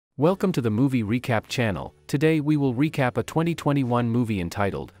Welcome to the Movie Recap channel. Today we will recap a 2021 movie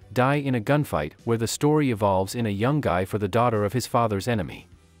entitled, Die in a Gunfight, where the story evolves in a young guy for the daughter of his father's enemy.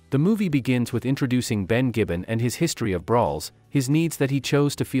 The movie begins with introducing Ben Gibbon and his history of brawls, his needs that he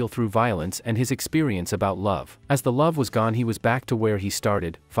chose to feel through violence and his experience about love. As the love was gone, he was back to where he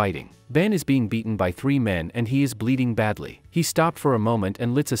started, fighting. Ben is being beaten by 3 men and he is bleeding badly. He stopped for a moment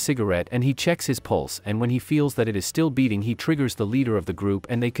and lights a cigarette and he checks his pulse, and when he feels that it is still beating, he triggers the leader of the group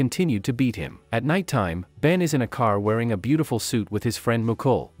and they continue to beat him. At nighttime, Ben is in a car wearing a beautiful suit with his friend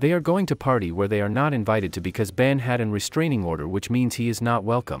Mogul. They are going to party where they are not invited to because Ben had an restraining order, which means he is not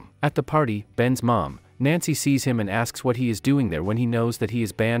welcome. At the party, Ben's mom, Nancy, sees him and asks what he is doing there when he knows that he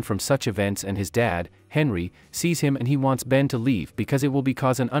is banned from such events, and his dad, Henry, sees him and he wants Ben to leave because it will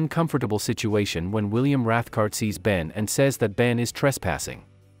cause an uncomfortable situation when William Rathcart sees Ben and says that Ben is trespassing.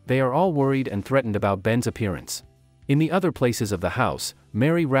 They are all worried and threatened about Ben's appearance. In the other places of the house,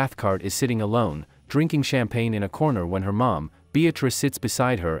 Mary Rathcart is sitting alone, drinking champagne in a corner when her mom, Beatrice, sits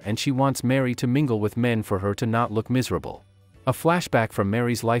beside her and she wants Mary to mingle with men for her to not look miserable. A flashback from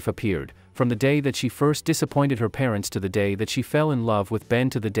Mary's life appeared, from the day that she first disappointed her parents to the day that she fell in love with Ben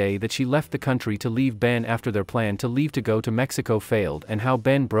to the day that she left the country to leave Ben after their plan to leave to go to Mexico failed, and how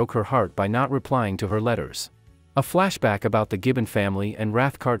Ben broke her heart by not replying to her letters. A flashback about the Gibbon family and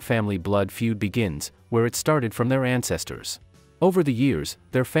Rathcart family blood feud begins, where it started from their ancestors. Over the years,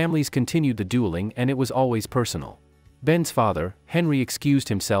 their families continued the dueling and it was always personal. Ben's father, Henry, excused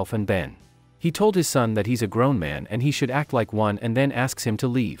himself and Ben. He told his son that he's a grown man and he should act like one, and then asks him to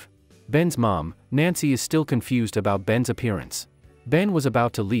leave. Ben's mom, Nancy, is still confused about Ben's appearance. Ben was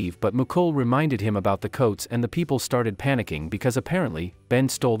about to leave, but Mogul reminded him about the coats and the people started panicking because apparently, Ben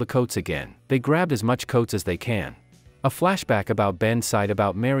stole the coats again. They grabbed as much coats as they can. A flashback about Ben's side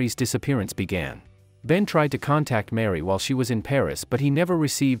about Mary's disappearance began. Ben tried to contact Mary while she was in Paris, but he never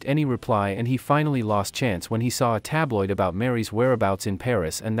received any reply, and he finally lost chance when he saw a tabloid about Mary's whereabouts in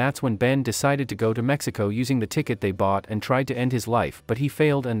Paris, and that's when Ben decided to go to Mexico using the ticket they bought and tried to end his life, but he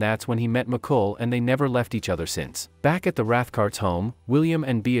failed, and that's when he met Mogul and they never left each other since. Back at the Rathcarts' home, William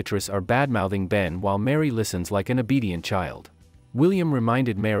and Beatrice are badmouthing Ben while Mary listens like an obedient child. William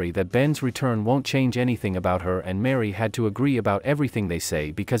reminded Mary that Ben's return won't change anything about her, and Mary had to agree about everything they say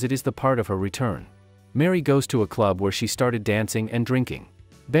because it is the part of her return. Mary goes to a club where she started dancing and drinking.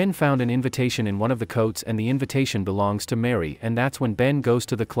 Ben found an invitation in one of the coats and the invitation belongs to Mary, and that's when Ben goes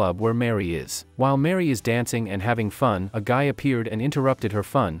to the club where Mary is. While Mary is dancing and having fun, a guy appeared and interrupted her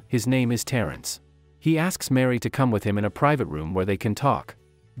fun. His name is Terrence. He asks Mary to come with him in a private room where they can talk.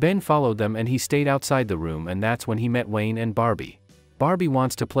 Ben followed them and he stayed outside the room, and that's when he met Wayne and Barbie. Barbie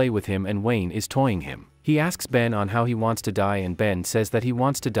wants to play with him and Wayne is toying him. He asks Ben on how he wants to die and Ben says that he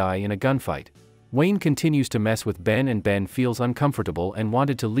wants to die in a gunfight. Wayne continues to mess with Ben and Ben feels uncomfortable and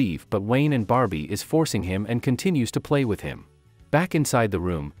wanted to leave, but Wayne and Barbie is forcing him and continues to play with him. Back inside the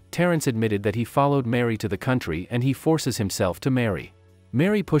room, Terrence admitted that he followed Mary to the country and he forces himself to Mary.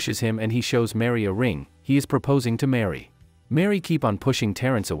 Mary pushes him and he shows Mary a ring. He is proposing to Mary. Mary keep on pushing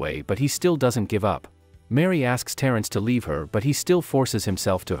Terrence away, but he still doesn't give up. Mary asks Terrence to leave her, but he still forces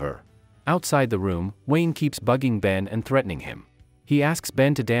himself to her. Outside the room, Wayne keeps bugging Ben and threatening him. He asks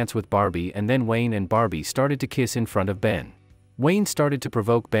Ben to dance with Barbie, and then Wayne and Barbie started to kiss in front of Ben. Wayne started to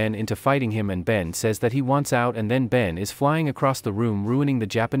provoke Ben into fighting him and Ben says that he wants out, and then Ben is flying across the room ruining the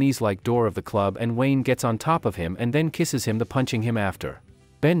Japanese-like door of the club, and Wayne gets on top of him and then kisses him, punching him after.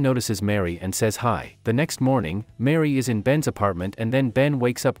 Ben notices Mary and says hi. The next morning, Mary is in Ben's apartment and then Ben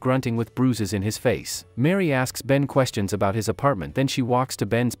wakes up grunting with bruises in his face. Mary asks Ben questions about his apartment, then she walks to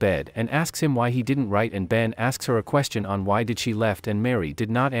Ben's bed and asks him why he didn't write, and Ben asks her a question on why did she left, and Mary did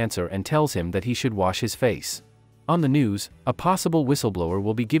not answer and tells him that he should wash his face. On the news, a possible whistleblower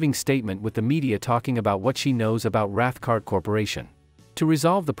will be giving statement with the media talking about what she knows about Rathcart Corporation. To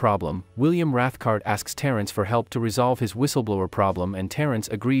resolve the problem, William Rathcart asks Terrence for help to resolve his whistleblower problem, and Terrence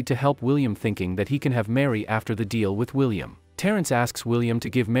agreed to help William, thinking that he can have Mary after the deal with William. Terrence asks William to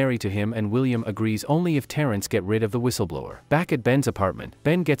give Mary to him and William agrees only if Terrence get rid of the whistleblower. Back at Ben's apartment,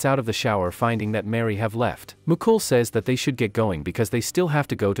 Ben gets out of the shower finding that Mary have left. Mogul says that they should get going because they still have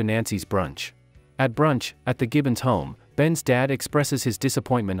to go to Nancy's brunch. At brunch, at the Gibbons' home, Ben's dad expresses his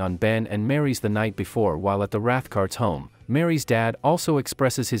disappointment on Ben and Mary's the night before, while at the Rathcarts' home, Mary's dad also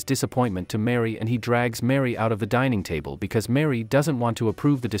expresses his disappointment to Mary and he drags Mary out of the dining table because Mary doesn't want to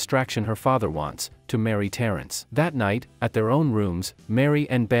approve the distraction her father wants, to marry Terrence. That night, at their own rooms, Mary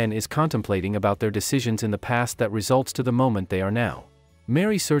and Ben is contemplating about their decisions in the past that results to the moment they are now.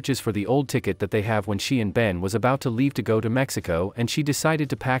 Mary searches for the old ticket that they have when she and Ben was about to leave to go to Mexico, and she decided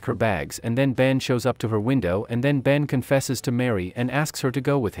to pack her bags, and then Ben shows up to her window, and then Ben confesses to Mary and asks her to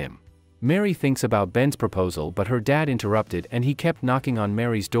go with him. Mary thinks about Ben's proposal, but her dad interrupted and he kept knocking on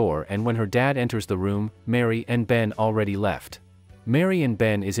Mary's door, and when her dad enters the room, Mary and Ben already left. Mary and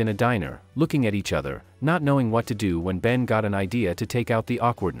Ben is in a diner, looking at each other, not knowing what to do when Ben got an idea to take out the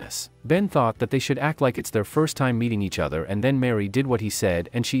awkwardness. Ben thought that they should act like it's their first time meeting each other, and then Mary did what he said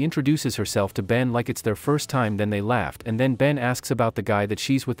and she introduces herself to Ben like it's their first time. Then they laughed, and then Ben asks about the guy that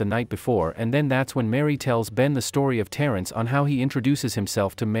she's with the night before, and then that's when Mary tells Ben the story of Terrence on how he introduces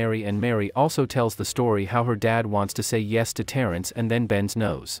himself to Mary, and Mary also tells the story how her dad wants to say yes to Terrence, and then Ben's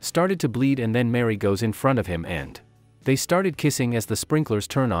nose started to bleed, and then Mary goes in front of him and they started kissing as the sprinklers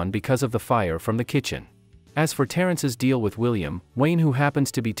turn on because of the fire from the kitchen. As for Terrence's deal with William, Wayne, who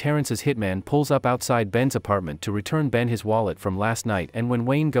happens to be Terrence's hitman, pulls up outside Ben's apartment to return Ben his wallet from last night, and when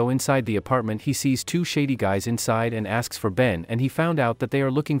Wayne go inside the apartment he sees two shady guys inside and asks for Ben, and he found out that they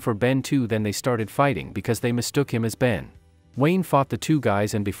are looking for Ben too. Then they started fighting because they mistook him as Ben. Wayne fought the two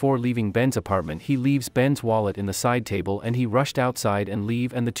guys, and before leaving Ben's apartment he leaves Ben's wallet in the side table, and he rushed outside and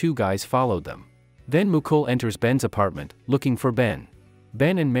leave, and the two guys followed them. Then Mukul enters Ben's apartment, looking for Ben.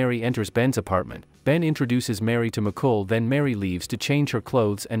 Ben and Mary enters Ben's apartment. Ben introduces Mary to Mukul, then Mary leaves to change her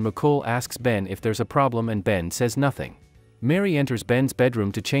clothes, and Mukul asks Ben if there's a problem, and Ben says nothing. Mary enters Ben's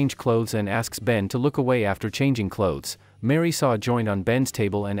bedroom to change clothes and asks Ben to look away after changing clothes. Mary saw a joint on Ben's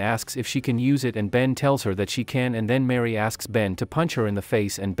table and asks if she can use it, and Ben tells her that she can, and then Mary asks Ben to punch her in the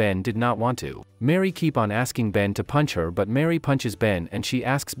face, and Ben did not want to. Mary keep on asking Ben to punch her, but Mary punches Ben and she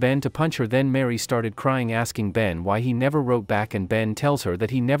asks Ben to punch her. Then Mary started crying, asking Ben why he never wrote back, and Ben tells her that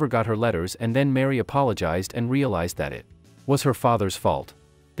he never got her letters, and then Mary apologized and realized that it was her father's fault.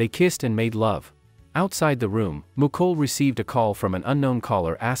 They kissed and made love. Outside the room, Mukul received a call from an unknown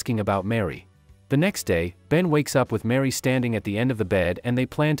caller asking about Mary. The next day, Ben wakes up with Mary standing at the end of the bed, and they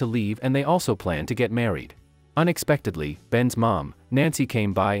plan to leave, and they also plan to get married. Unexpectedly, Ben's mom, Nancy,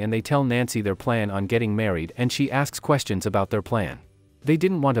 came by, and they tell Nancy their plan on getting married, and she asks questions about their plan. They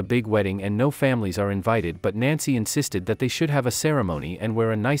didn't want a big wedding and no families are invited, but Nancy insisted that they should have a ceremony and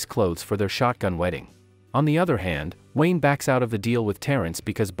wear a nice clothes for their shotgun wedding. On the other hand, Wayne backs out of the deal with Terrence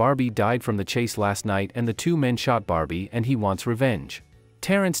because Barbie died from the chase last night and the two men shot Barbie, and he wants revenge.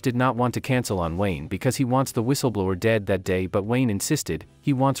 Terrence did not want to cancel on Wayne because he wants the whistleblower dead that day, but Wayne insisted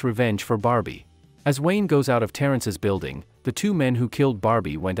he wants revenge for Barbie. As Wayne goes out of Terrence's building, the two men who killed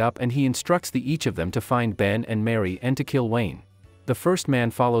Barbie went up, and he instructs each of them to find Ben and Mary and to kill Wayne. The first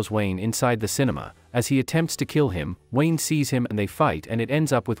man follows Wayne inside the cinema. As he attempts to kill him, Wayne sees him and they fight, and it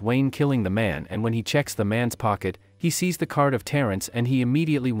ends up with Wayne killing the man, and when he checks the man's pocket, he sees the card of Terrence, and he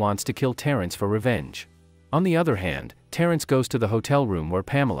immediately wants to kill Terrence for revenge. On the other hand, Terrence goes to the hotel room where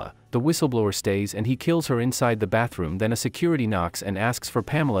Pamela, the whistleblower, stays, and he kills her inside the bathroom. Then a security knocks and asks for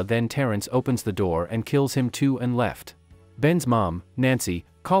Pamela, then Terrence opens the door and kills him too and left. Ben's mom, Nancy,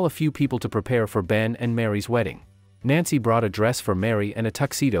 call a few people to prepare for Ben and Mary's wedding. Nancy brought a dress for Mary and a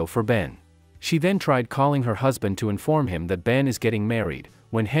tuxedo for Ben. She then tried calling her husband to inform him that Ben is getting married.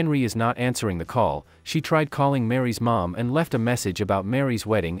 When Henry is not answering the call, she tried calling Mary's mom and left a message about Mary's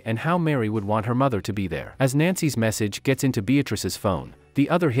wedding and how Mary would want her mother to be there. As Nancy's message gets into Beatrice's phone, the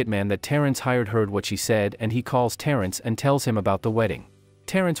other hitman that Terrence hired heard what she said, and he calls Terrence and tells him about the wedding.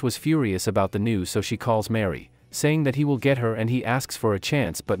 Terrence was furious about the news, so she calls Mary, saying that he will get her, and he asks for a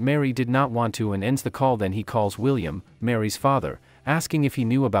chance, but Mary did not want to and ends the call. Then he calls William, Mary's father, asking if he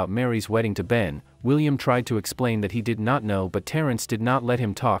knew about Mary's wedding to Ben. William tried to explain that he did not know, but Terrence did not let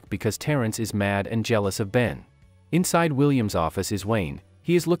him talk because Terrence is mad and jealous of Ben. Inside William's office is Wayne.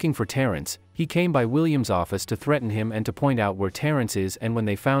 He is looking for Terrence. He came by William's office to threaten him and to point out where Terrence is, and when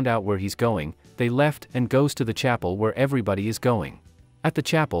they found out where he's going, they left and goes to the chapel where everybody is going. At the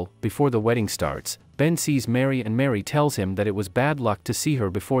chapel, before the wedding starts, Ben sees Mary, and Mary tells him that it was bad luck to see her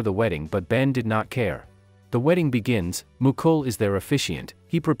before the wedding, but Ben did not care. The wedding begins. Mukul is their officiant.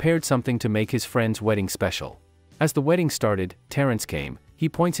 He prepared something to make his friend's wedding special. As the wedding started, Terrence came. He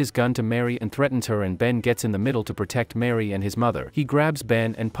points his gun to Mary and threatens her, and Ben gets in the middle to protect Mary and his mother. He grabs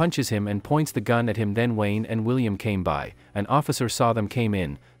Ben and punches him and points the gun at him. Then Wayne and William came by. An officer saw them came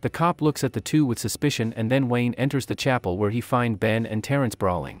in. The cop looks at the two with suspicion, and then Wayne enters the chapel where he finds Ben and Terrence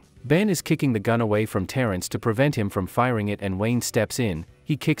brawling. Ben is kicking the gun away from Terrence to prevent him from firing it, and Wayne steps in.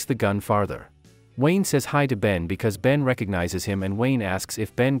 He kicks the gun farther. Wayne says hi to Ben because Ben recognizes him, and Wayne asks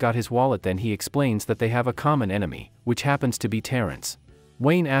if Ben got his wallet. Then he explains that they have a common enemy, which happens to be Terrence.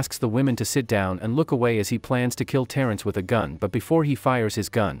 Wayne asks the women to sit down and look away as he plans to kill Terrence with a gun, but before he fires his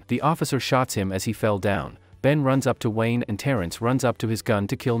gun, the officer shots him as he fell down. Ben runs up to Wayne and Terrence runs up to his gun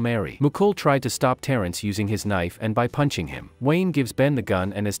to kill Mary. Mogul tried to stop Terrence using his knife and by punching him. Wayne gives Ben the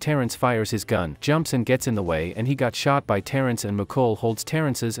gun and as Terrence fires his gun, jumps and gets in the way and he got shot by Terrence and Mogul holds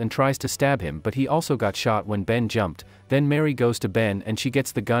Terrence's and tries to stab him but he also got shot when Ben jumped. Then Mary goes to Ben and she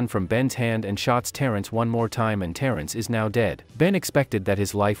gets the gun from Ben's hand and shots Terrence one more time and Terrence is now dead. Ben expected that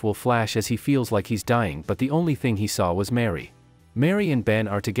his life will flash as he feels like he's dying but the only thing he saw was Mary. Mary and Ben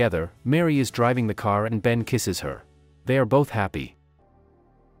are together, Mary is driving the car and Ben kisses her. They are both happy.